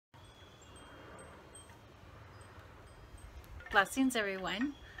Blessings,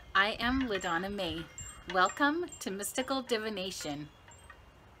 everyone. I am LaDonna May. Welcome to Mystical Divination.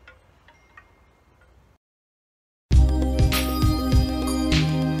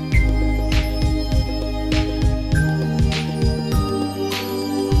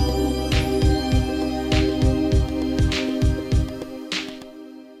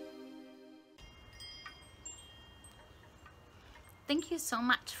 Thank you so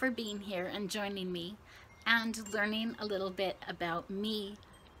much for being here and joining me and learning a little bit about me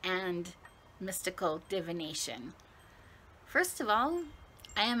and mystical divination. First of all,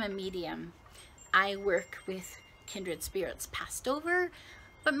 I am a medium. I work with kindred spirits passed over,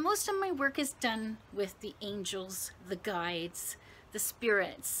 but most of my work is done with the angels, the guides, the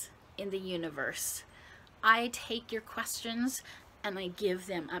spirits in the universe. I take your questions and I give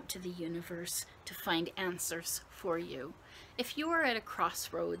them up to the universe to find answers for you. If you are at a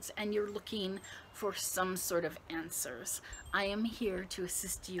crossroads and you're looking for some sort of answers, I am here to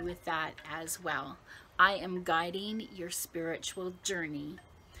assist you with that as well. I am guiding your spiritual journey.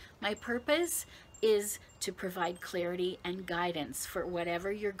 My purpose is to provide clarity and guidance for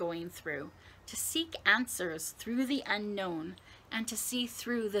whatever you're going through, to seek answers through the unknown, and to see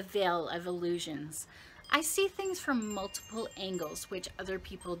through the veil of illusions. I see things from multiple angles which other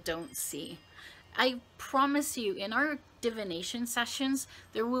people don't see. I promise you, in our divination sessions,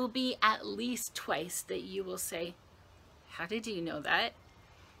 there will be at least twice that you will say, "How did you know that?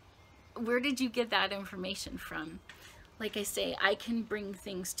 Where did you get that information from?" Like I say, I can bring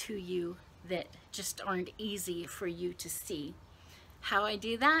things to you that just aren't easy for you to see. How I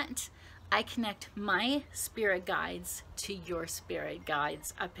do that? I connect my spirit guides to your spirit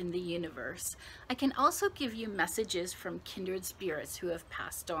guides up in the universe. I can also give you messages from kindred spirits who have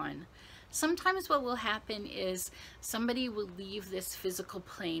passed on. Sometimes what will happen is somebody will leave this physical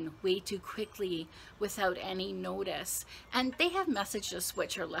plane way too quickly without any notice, and they have messages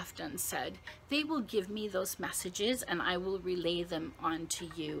which are left unsaid. They will give me those messages and I will relay them on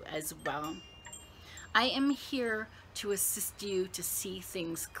to you as well. I am here to assist you to see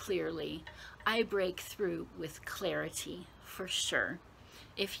things clearly. I break through with clarity, for sure.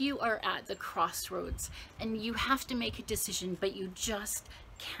 If you are at the crossroads and you have to make a decision, but you just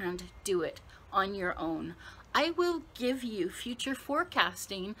can't do it on your own, I will give you future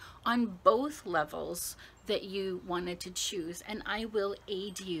forecasting on both levels that you wanted to choose, and I will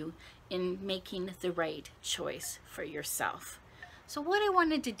aid you in making the right choice for yourself. So what I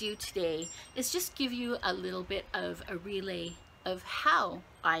wanted to do today is just give you a little bit of a relay of how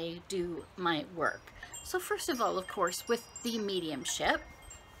I do my work. So first of all, of course, with the mediumship,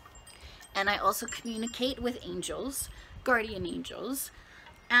 and I also communicate with angels, guardian angels,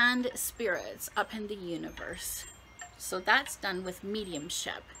 and spirits up in the universe. So that's done with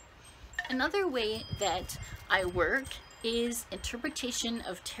mediumship. Another way that I work is interpretation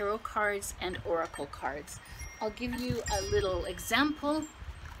of tarot cards and oracle cards. I'll give you a little example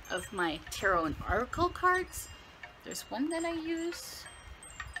of my tarot and oracle cards. There's one that I use.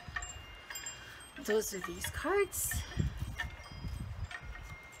 Those are these cards.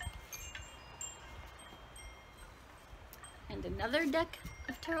 And another deck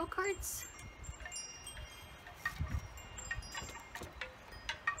of tarot cards.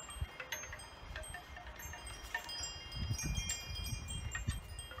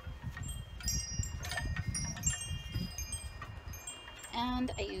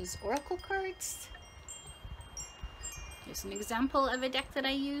 And I use oracle cards. Here's an example of a deck that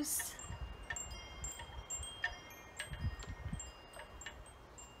I use.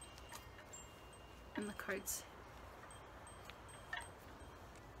 And the cards.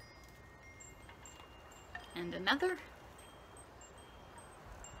 And another.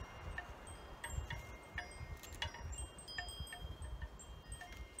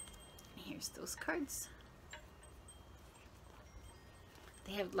 Here's those cards.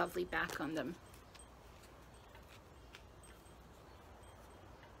 They have lovely back on them.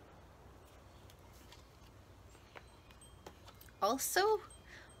 Also,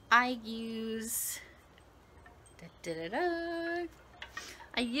 I use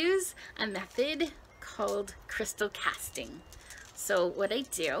I use a method called crystal casting. So what I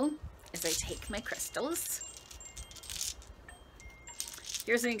do is I take my crystals.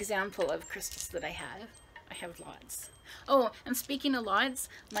 Here's an example of crystals that I have. I have lots. Oh, and speaking of lots,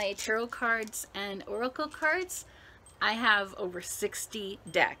 my tarot cards and oracle cards, I have over 60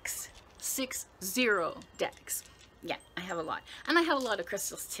 decks. 60 decks. Yeah, I have a lot. And I have a lot of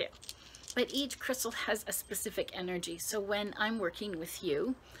crystals too. But each crystal has a specific energy. So when I'm working with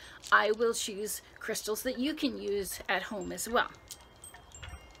you, I will choose crystals that you can use at home as well.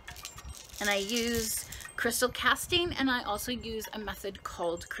 And I use crystal casting, and I also use a method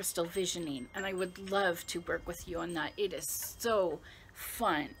called crystal visioning, and I would love to work with you on that. It is so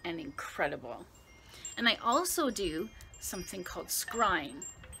fun and incredible. And I also do something called scrying.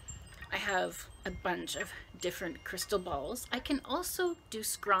 I have a bunch of different crystal balls. I can also do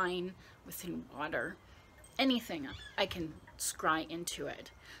scrying within water. Anything I can scry into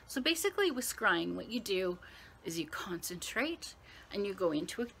it. So basically with scrying, what you do is you concentrate and you go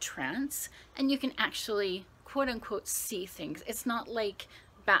into a trance, and you can actually quote unquote see things. It's not like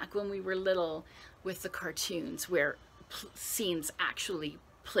back when we were little with the cartoons where scenes actually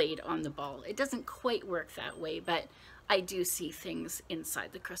played on the ball. It doesn't quite work that way, but I do see things inside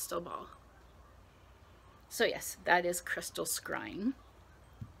the crystal ball. So yes, that is crystal scrying.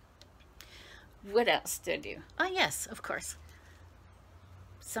 What else do I do? Oh yes, of course.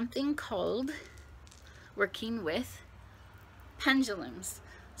 Something called working with pendulums.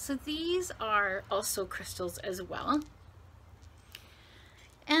 So these are also crystals as well.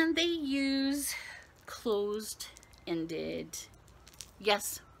 And they use closed-ended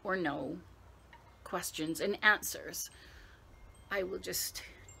yes or no questions and answers. I will just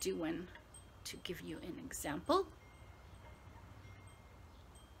do one to give you an example.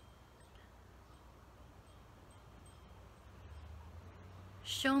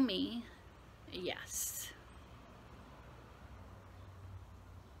 Show me a yes.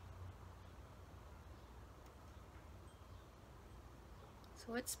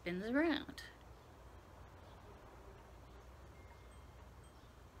 So it spins around.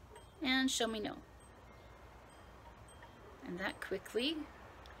 And show me no. And that quickly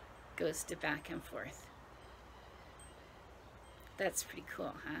goes to back and forth. That's pretty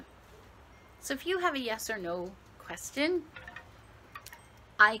cool, huh? So if you have a yes or no question,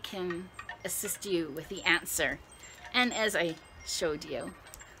 I can assist you with the answer. And as I showed you,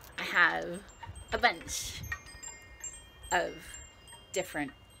 I have a bunch of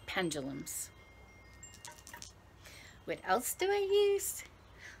different pendulums. What else do I use?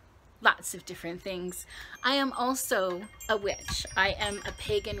 Lots of different things. I am also a witch. I am a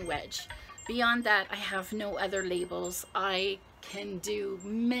pagan witch. Beyond that, I have no other labels. I can do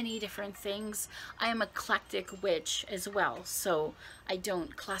many different things. I am an eclectic witch as well, so I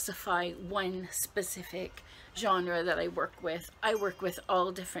don't classify one specific genre that I work with. I work with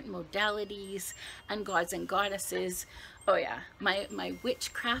all different modalities and gods and goddesses. Oh yeah, my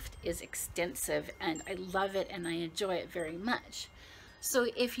witchcraft is extensive, and I love it and I enjoy it very much. So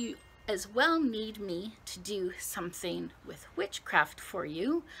if you as well need me to do something with witchcraft for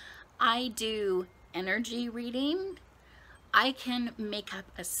you, I do energy reading. I can make up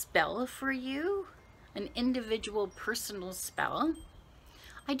a spell for you, an individual personal spell.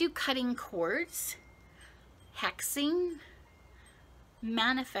 I do cutting cords, hexing,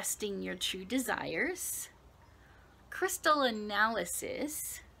 manifesting your true desires, crystal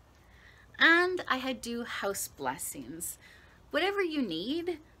analysis, and I do house blessings. Whatever you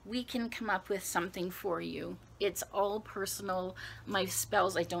need, we can come up with something for you. It's all personal. My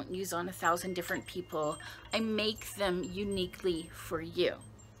spells I don't use on 1,000 different people. I make them uniquely for you.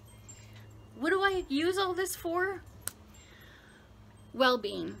 What do I use all this for?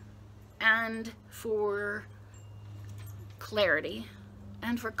 Well-being, and for clarity,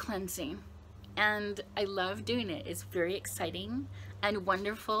 and for cleansing. And I love doing it. It's very exciting and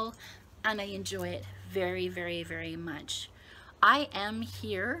wonderful, and I enjoy it very, very, very much. I am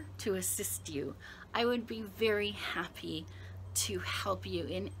here to assist you. I would be very happy to help you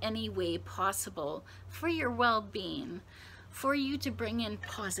in any way possible for your well-being, for you to bring in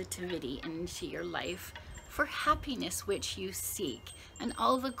positivity into your life, for happiness which you seek, and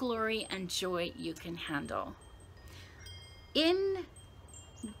all the glory and joy you can handle. In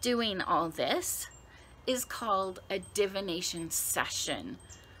doing all this is called a divination session.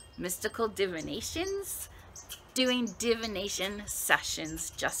 Mystical divinations, doing divination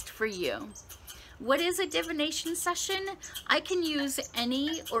sessions just for you. What is a divination session? I can use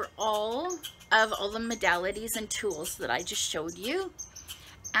any or all of all the modalities and tools that I just showed you.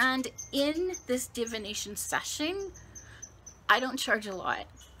 And in this divination session, I don't charge a lot.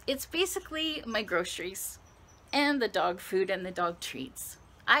 It's basically my groceries and the dog food and the dog treats.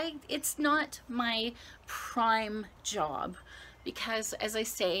 It's not my prime job because, as I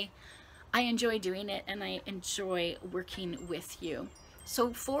say, I enjoy doing it and I enjoy working with you.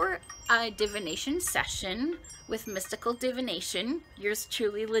 So for a divination session with Mystical Divination, yours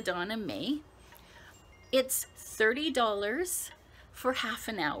truly, LaDonna May, it's $30 for half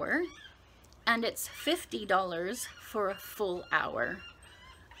an hour, and it's $50 for a full hour.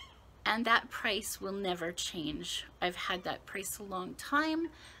 And that price will never change. I've had that price a long time,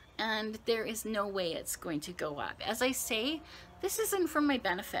 and there is no way it's going to go up. As I say, this isn't for my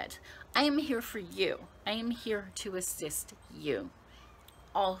benefit. I am here for you. I am here to assist you.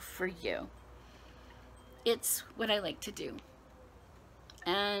 All for you. It's what I like to do.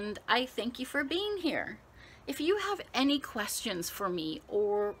 And I thank you for being here. If you have any questions for me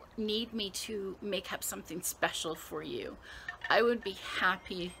or need me to make up something special for you, I would be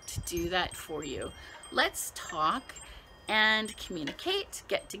happy to do that for you. Let's talk and communicate,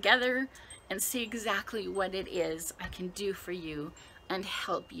 get together, and see exactly what it is I can do for you and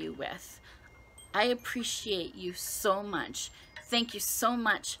help you with. I appreciate you so much. Thank you so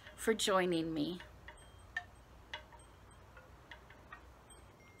much for joining me.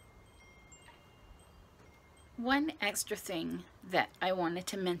 One extra thing that I wanted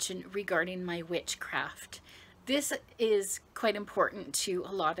to mention regarding my witchcraft. This is quite important to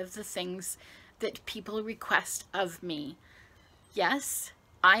a lot of the things that people request of me. Yes,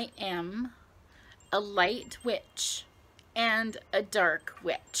 I am a light witch and a dark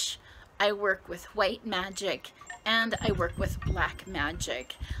witch. I work with white magic and I work with black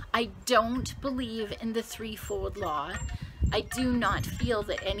magic. I don't believe in the threefold law. I do not feel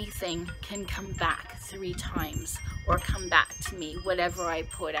that anything can come back 3 times or come back to me. Whatever I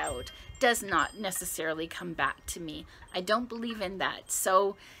put out does not necessarily come back to me. I don't believe in that.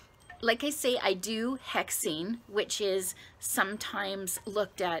 So, like I say, I do hexing, which is sometimes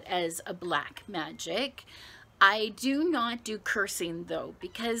looked at as a black magic. I do not do cursing though,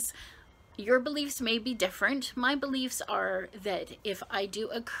 because your beliefs may be different. My beliefs are that if I do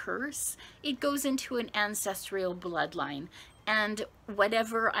a curse, it goes into an ancestral bloodline. And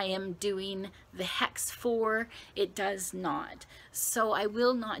whatever I am doing the hex for, it does not. So I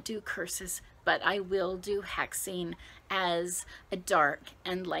will not do curses, but I will do hexing as a dark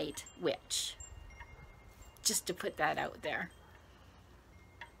and light witch. Just to put that out there.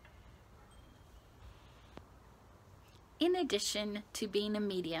 In addition to being a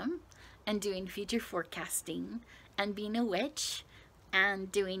medium and doing future forecasting and being a witch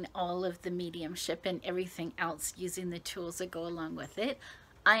and doing all of the mediumship and everything else using the tools that go along with it,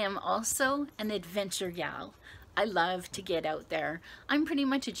 I am also an adventure gal. I love to get out there. I'm pretty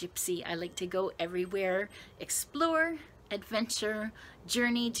much a gypsy. I like to go everywhere, explore, adventure,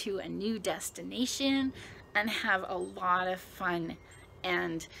 journey to a new destination, and have a lot of fun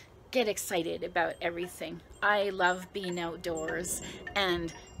and get excited about everything. I love being outdoors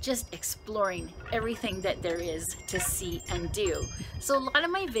and just exploring everything that there is to see and do. So a lot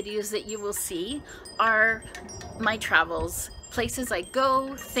of my videos that you will see are my travels, places I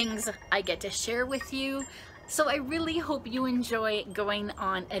go, things I get to share with you. So I really hope you enjoy going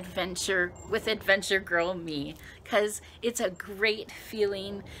on adventure with Adventure Girl Me, because it's a great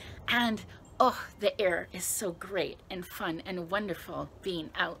feeling, and oh, the air is so great and fun and wonderful being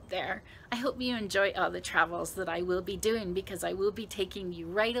out there. I hope you enjoy all the travels that I will be doing, because I will be taking you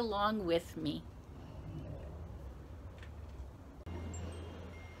right along with me.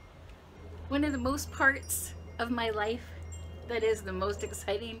 One of the most parts of my life that is the most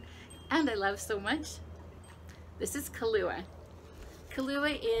exciting and I love so much, this is Kahlua.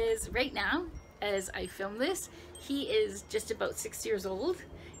 Kahlua is, right now, as I film this, he is just about 6 years old.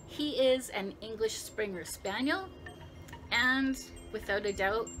 He is an English Springer Spaniel, and without a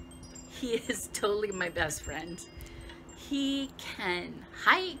doubt, he is totally my best friend. He can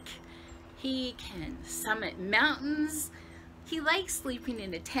hike, he can summit mountains, he likes sleeping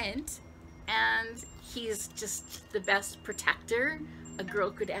in a tent, and he's just the best protector a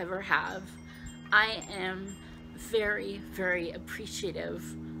girl could ever have. I am very, very appreciative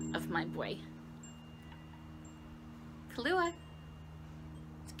of my boy. Kahlua.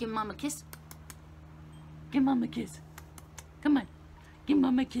 Give Mom a kiss. Give Mom a kiss. Come on. Give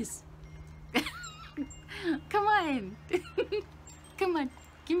Mom a kiss. Come on. Come on.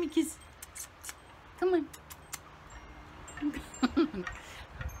 Give me a kiss. Come on.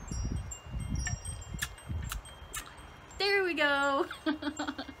 There we go.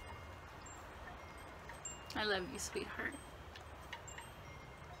 I love you, sweetheart.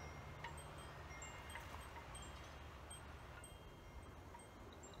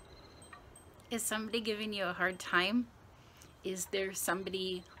 Is somebody giving you a hard time? Is there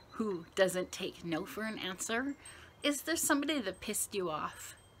somebody who doesn't take no for an answer? Is there somebody that pissed you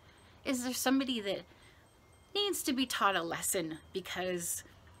off? Is there somebody that needs to be taught a lesson because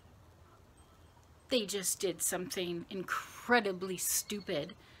they just did something incredibly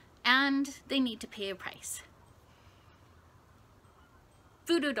stupid and they need to pay a price?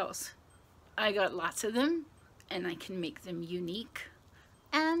 Voodoo dolls. I got lots of them and I can make them unique,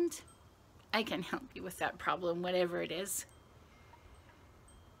 and I can help you with that problem, whatever it is.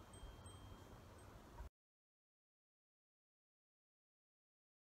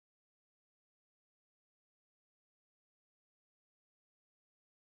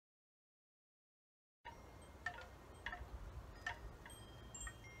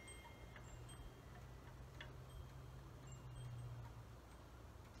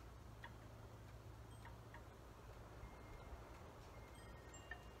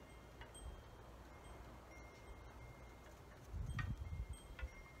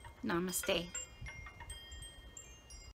 Namaste.